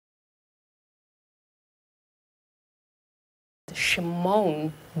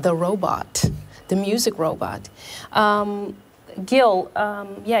Shimon, the robot, the music robot. Gil,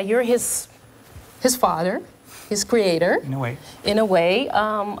 yeah, you're his father, his creator. In a way. In a way.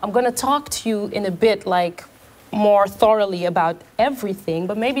 I'm going to talk to you in a bit, like, more thoroughly about everything,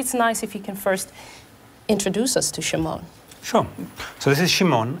 but maybe it's nice if you can first introduce us to Shimon. Sure. So this is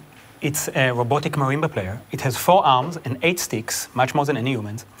Shimon. It's a robotic marimba player. It has 4 arms and 8 sticks, much more than any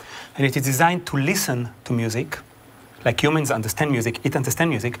humans. And it is designed to listen to music. Like humans understand music, it understands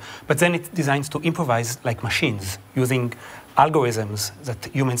music, but then it designs to improvise like machines, using algorithms that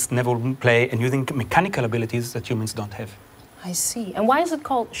humans never play and using mechanical abilities that humans don't have. I see. And why is it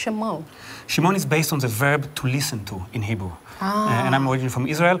called Shimon? Shimon is based on the verb to listen to in Hebrew. And I'm originally from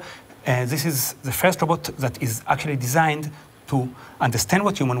Israel. This is the first robot that is actually designed to understand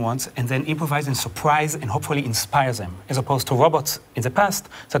what human wants and then improvise and surprise and hopefully inspire them, as opposed to robots in the past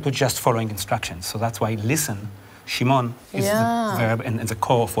that were just following instructions. So that's why listen, Shimon, is the verb and the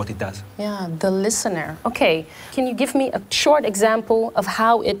core of what it does. Yeah, the listener. Okay, can you give me a short example of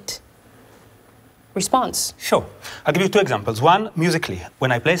how it responds? Sure. I'll give you 2 examples. One, musically.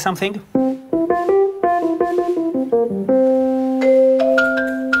 When I play something,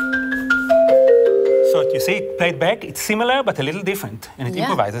 so you see it played back, it's similar but a little different, and it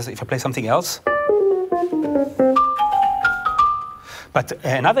improvises. If I play something else. But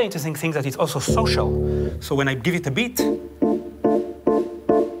another interesting thing that it's also social. So when I give it a beat,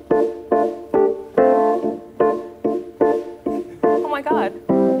 oh my God.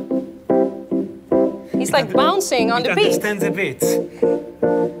 He's like bouncing on the beat. It understands the beat.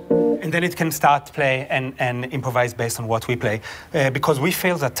 And then it can start play and improvise based on what we play. Because we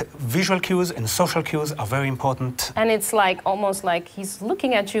feel that visual cues and social cues are very important. And it's like almost like he's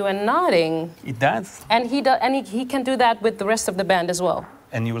looking at you and nodding. It does. And he can do that with the rest of the band as well.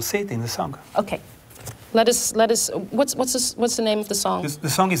 And you will see it in the song. Okay. Let us what's the name of the song? The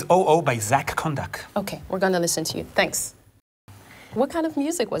song is Oh by Zach Kondak. Okay, we're gonna listen to you. Thanks. What kind of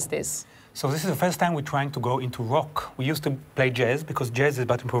music was this? So this is the first time we're trying to go into rock. We used to play jazz because jazz is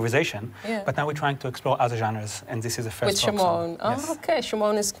about improvisation, but now we're trying to explore other genres, and this is the first rock song. Oh, yes. Okay,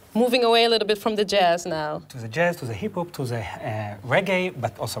 Shimon is moving away a little bit from the jazz now. To the jazz, to the hip-hop, to the reggae,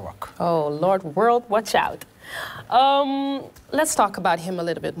 but also rock. Oh, Lord World, watch out. Let's talk about him a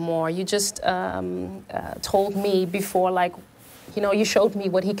little bit more. You just told me before, like, you know, you showed me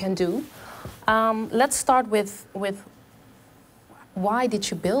what he can do. Let's start with why did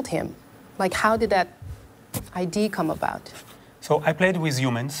you build him? Like, how did that idea come about? So I played with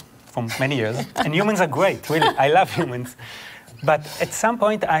humans for many years, and humans are great, really. I love humans. But at some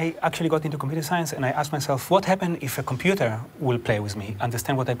point, I actually got into computer science, and I asked myself, what happens if a computer will play with me,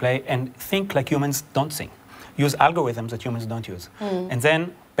 understand what I play, and think like humans don't think, use algorithms that humans don't use. And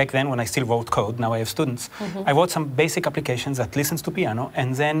then, back then, when I still wrote code, now I have students, I wrote some basic applications that listens to piano,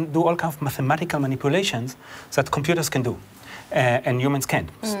 and then do all kinds of mathematical manipulations that computers can do. And humans can't.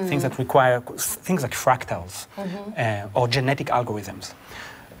 Things that require things like fractals or genetic algorithms.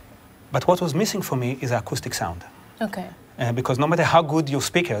 But what was missing for me is acoustic sound. Okay. Because no matter how good your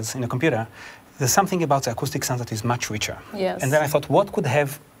speakers in a computer, there's something about the acoustic sound that is much richer. Yes. And then I thought, what could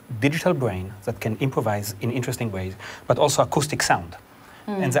have digital brain that can improvise in interesting ways, but also acoustic sound?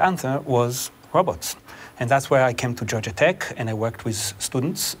 And the answer was robots. And that's where I came to Geogia Tech, and I worked with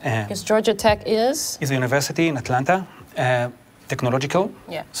students. Because Geogia Tech is? Is a university in Atlanta. Technological,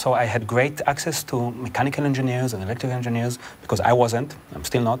 so I had great access to mechanical engineers and electrical engineers, because I wasn't, I'm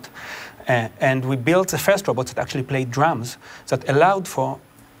still not. And we built the first robots that actually played drums that allowed for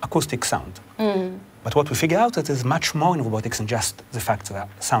acoustic sound. But what we figured out is there's much more in robotics than just the fact that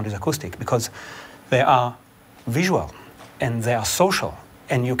sound is acoustic, because they are visual and they are social.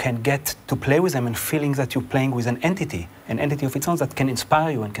 And you can get to play with them and feeling that you're playing with an entity of its own that can inspire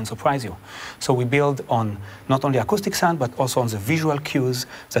you and can surprise you. So we build on not only acoustic sound, but also on the visual cues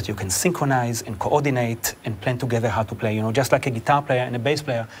that you can synchronize and coordinate and plan together how to play. You know, just like a guitar player and a bass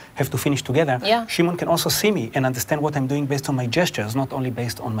player have to finish together, Shimon can also see me and understand what I'm doing based on my gestures, not only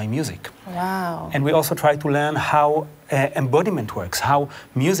based on my music. Wow. And we also try to learn how embodiment works, how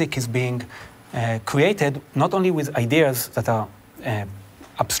music is being created, not only with ideas that are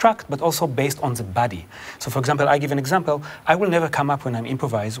abstract, but also based on the body. So for example, I give an example. I will never come up when I'm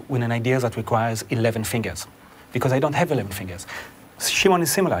improvise with an idea that requires 11 fingers, because I don't have 11 fingers. Shimon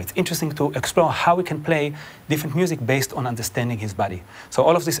is similar. It's interesting to explore how we can play different music based on understanding his body. So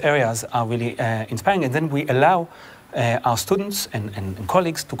all of these areas are really inspiring, and then we allow our students and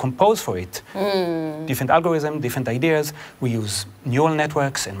colleagues to compose for it. Different algorithms, different ideas. We use neural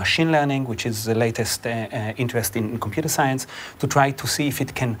networks and machine learning, which is the latest interest in computer science, to try to see if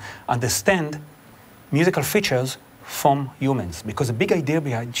it can understand musical features from humans, because the big idea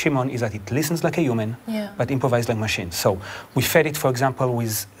behind Shimon is that it listens like a human, but improvises like machines. So we fed it, for example,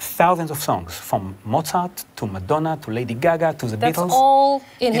 with thousands of songs, from Mozart to Madonna to Lady Gaga to the Beatles. That's all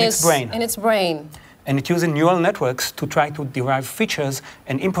in its brain. In its brain. And it uses neural networks to try to derive features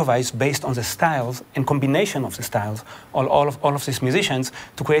and improvise based on the styles and combination of the styles, all of these musicians,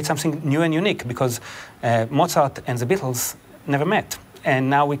 to create something new and unique, because Mozart and the Beatles never met.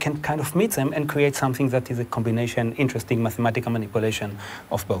 And now we can kind of meet them and create something that is a combination, interesting mathematical manipulation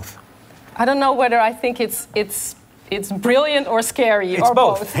of both. I don't know whether I think it's brilliant or scary, it's or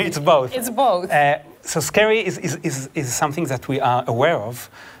both. It's both. It's both. So scary is something that we are aware of,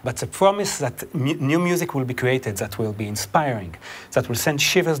 but the promise that new music will be created that will be inspiring, that will send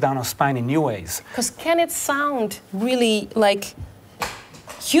shivers down our spine in new ways. Because can it sound really like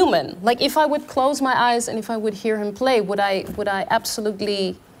human? Like if I would close my eyes and if I would hear him play, would I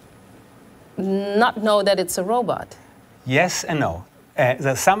absolutely not know that it's a robot? Yes and no.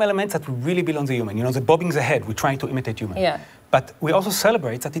 There are some elements that really belong to human. You know, the bobbing the head, we're trying to imitate human. Yeah. But we also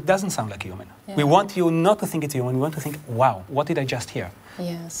celebrate that it doesn't sound like human. Yeah. We want you not to think it's human, we want to think, wow, what did I just hear?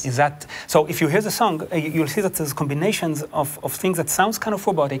 Yes. Is that, so if you hear the song, you'll see that there's combinations of things that sounds kind of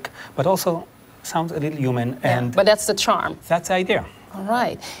robotic, but also sounds a little human. Yeah, and but that's the charm. That's the idea. All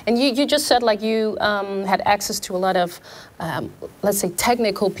right. And you just said like you had access to a lot of, let's say,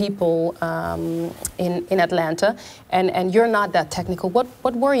 technical people in Atlanta, and you're not that technical.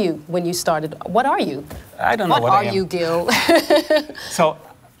 What were you when you started? What are you? I don't know what I am. What are you, Gil? So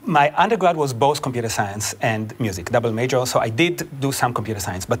my undergrad was both computer science and music, double major. So I did do some computer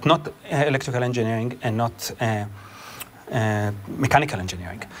science, but not electrical engineering and not mechanical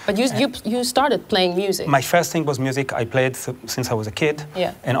engineering. But you started playing music. My first thing was music. I played since I was a kid.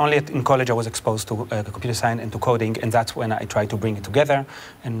 Yeah. And only in college I was exposed to computer science and to coding, and that's when I tried to bring it together.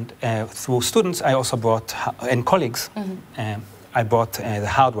 And through students I also brought, and colleagues, I brought the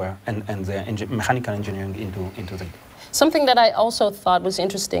hardware and the mechanical engineering into the... Something that I also thought was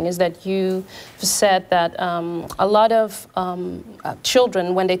interesting is that you said that a lot of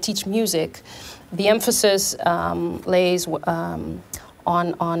children, when they teach music, the emphasis lays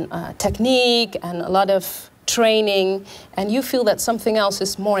on technique and a lot of training, and you feel that something else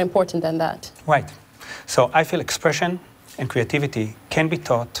is more important than that. Right. So I feel expression and creativity can be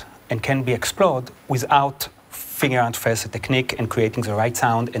taught and can be explored without figuring out first the technique and creating the right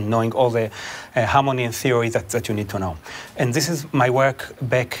sound and knowing all the harmony and theory that you need to know. And this is my work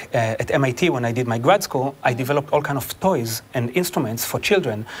back at MIT when I did my grad school. I developed all kinds of toys and instruments for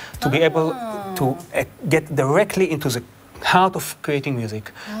children to be able to get directly into the heart of creating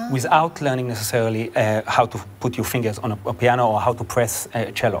music without learning necessarily how to put your fingers on a piano or how to press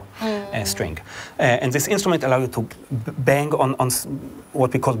a cello string. And this instrument allows you to bang on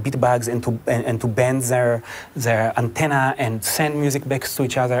what we call beat bags and to bend their antenna and send music back to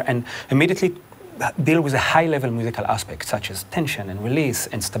each other and immediately deal with a high-level musical aspect such as tension and release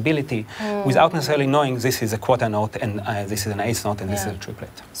and stability without necessarily knowing this is a quarter note and this is an eighth note and this is a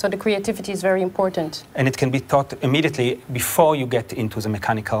triplet. So the creativity is very important. And it can be taught immediately before you get into the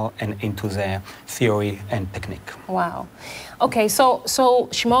mechanical and into the theory and technique. Wow. Okay, so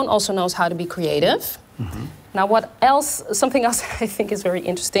Shimon also knows how to be creative. Now something else I think is very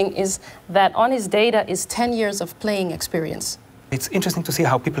interesting is that on his data is 10 years of playing experience. It's interesting to see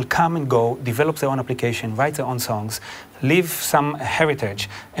how people come and go, develop their own application, write their own songs, leave some heritage,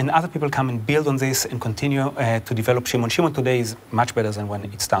 and other people come and build on this and continue to develop Shimon. Shimon today is much better than when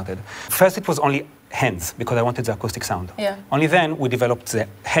it started. First, it was only hands, because I wanted the acoustic sound. Yeah. Only then we developed the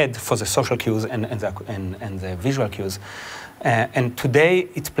head for the social cues and the visual cues. And today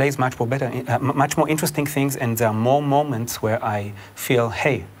it plays much more better, much more interesting things, and there are more moments where I feel,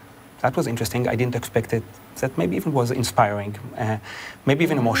 hey, that was interesting, I didn't expect it. That maybe even was inspiring, maybe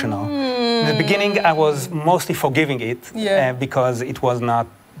even emotional. In the beginning, I was mostly forgiving it because it was not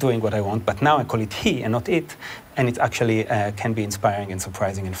doing what I want, but now I call it he and not it, and it actually can be inspiring and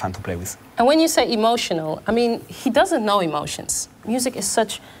surprising and fun to play with. And when you say emotional, I mean, he doesn't know emotions. Music is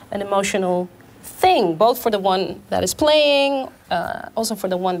such an emotional thing, both for the one that is playing, also for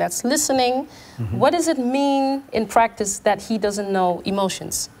the one that's listening. What does it mean in practice that he doesn't know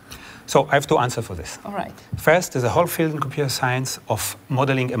emotions? So I have to answer for this. All right. First, there's a whole field in computer science of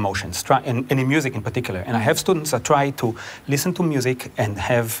modeling emotions, and in music in particular. And I have students that try to listen to music and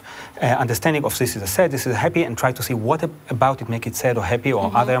have understanding of this is a sad, this is a happy, and try to see what about it make it sad or happy or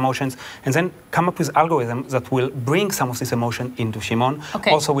other emotions, and then come up with algorithms that will bring some of this emotion into Shimon,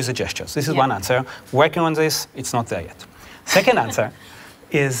 also with the gestures. This is one answer. Working on this, it's not there yet. Second answer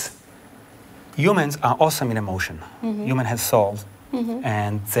is humans are awesome in emotion. Human has souls.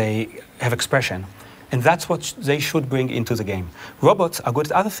 And they have expression. And that's what they should bring into the game. Robots are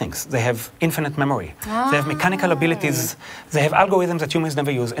good at other things. They have infinite memory. They have mechanical abilities. They have algorithms that humans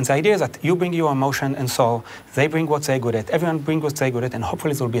never use. And the idea is that you bring your emotion and soul, they bring what they're good at, everyone brings what they're good at, and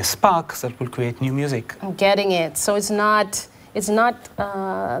hopefully there will be a spark that will create new music. I'm getting it. So it's not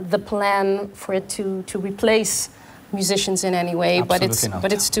the plan for it to replace musicians in any way, but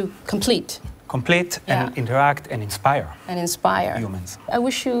it's to complete. Complete and interact and inspire. And inspire. Humans. I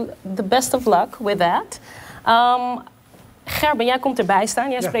wish you the best of luck with that. Gerben, jij komt erbij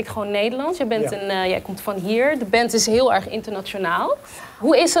staan. Jij spreekt gewoon Nederlands. Jij komt van hier. De band is heel erg internationaal.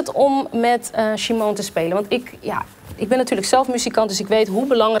 Hoe is het om met Shimon te spelen? Want ik ben natuurlijk zelf muzikant, dus ik weet hoe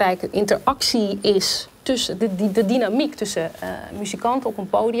belangrijk de interactie is tussen de dynamiek tussen muzikanten op een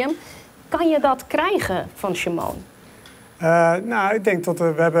podium. Kan je dat krijgen van Shimon? Nou, ik denk dat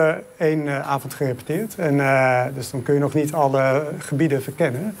we hebben 1 avond gerepeteerd. En, dus dan kun je nog niet alle gebieden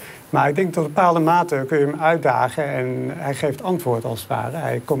verkennen. Maar ik denk tot een bepaalde mate kun je hem uitdagen en hij geeft antwoord als het ware.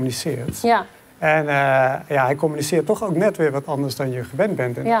 Hij communiceert. Ja. En hij communiceert toch ook net weer wat anders dan je gewend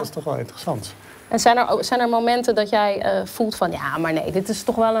bent. En dat is toch wel interessant. En zijn er momenten dat jij voelt van, ja, maar nee, dit is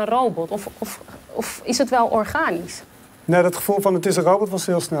toch wel een robot? Of is het wel organisch? Nee, dat gevoel van het is een robot was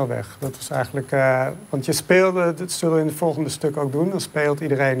heel snel weg. Dat was eigenlijk, want je speelde, dat zullen we in het volgende stuk ook doen. Dan speelt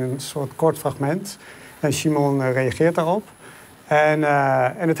iedereen een soort kort fragment. En Shimon reageert daarop. En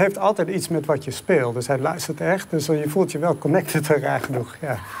het heeft altijd iets met wat je speelt. Dus hij luistert echt. Dus je voelt je wel connected raar genoeg.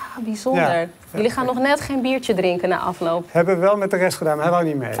 Ja. Ah, bijzonder. Ja. Jullie gaan nog net geen biertje drinken na afloop. Hebben we wel met de rest gedaan, maar hij wou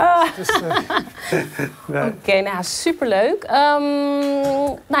niet mee. Dus, nee. Oké, nou superleuk.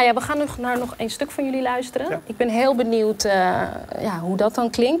 We gaan naar nog 1 stuk van jullie luisteren. Ja. Ik ben heel benieuwd hoe dat dan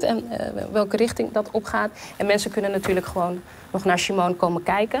klinkt en welke richting dat opgaat. En mensen kunnen natuurlijk gewoon nog naar Shimon komen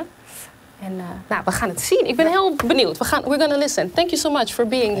kijken. En we gaan het zien. Ik ben heel benieuwd. We're gonna listen. Thank you so much for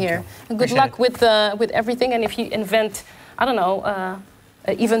being here. And good luck with everything. And if you invent, I don't know,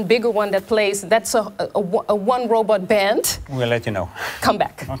 an even bigger one that plays, that's a one robot band. We'll let you know. Come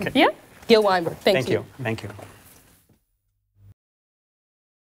back. Okay. Yeah? Gil Weinberg, thank you. Thank you.